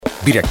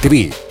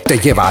Directv te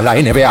lleva a la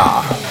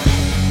NBA.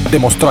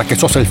 Demostrá que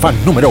sos el fan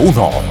número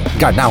 1.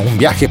 Gana un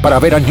viaje para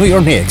ver a New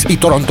York Knicks y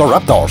Toronto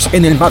Raptors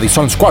en el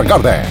Madison Square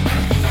Garden.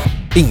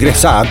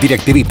 Ingresa a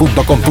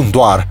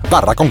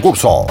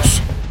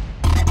directv.com.ar/concursos.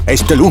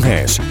 Este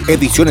lunes,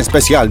 edición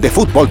especial de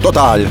Fútbol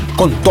Total,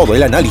 con todo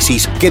el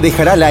análisis que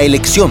dejará la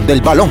elección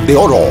del Balón de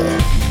Oro.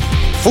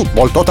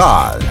 Fútbol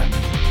Total.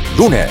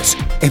 Lunes,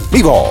 en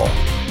vivo.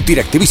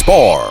 Directv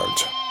Sport.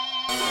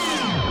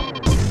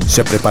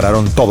 Se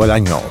prepararon todo el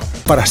año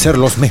para ser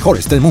los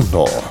mejores del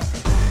mundo.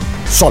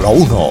 Solo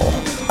uno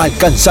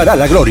alcanzará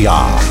la gloria.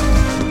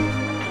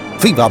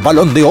 FIBA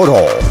Balón de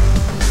Oro.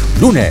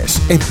 Lunes,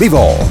 en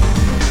vivo.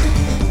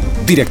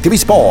 Directv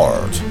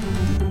Sport.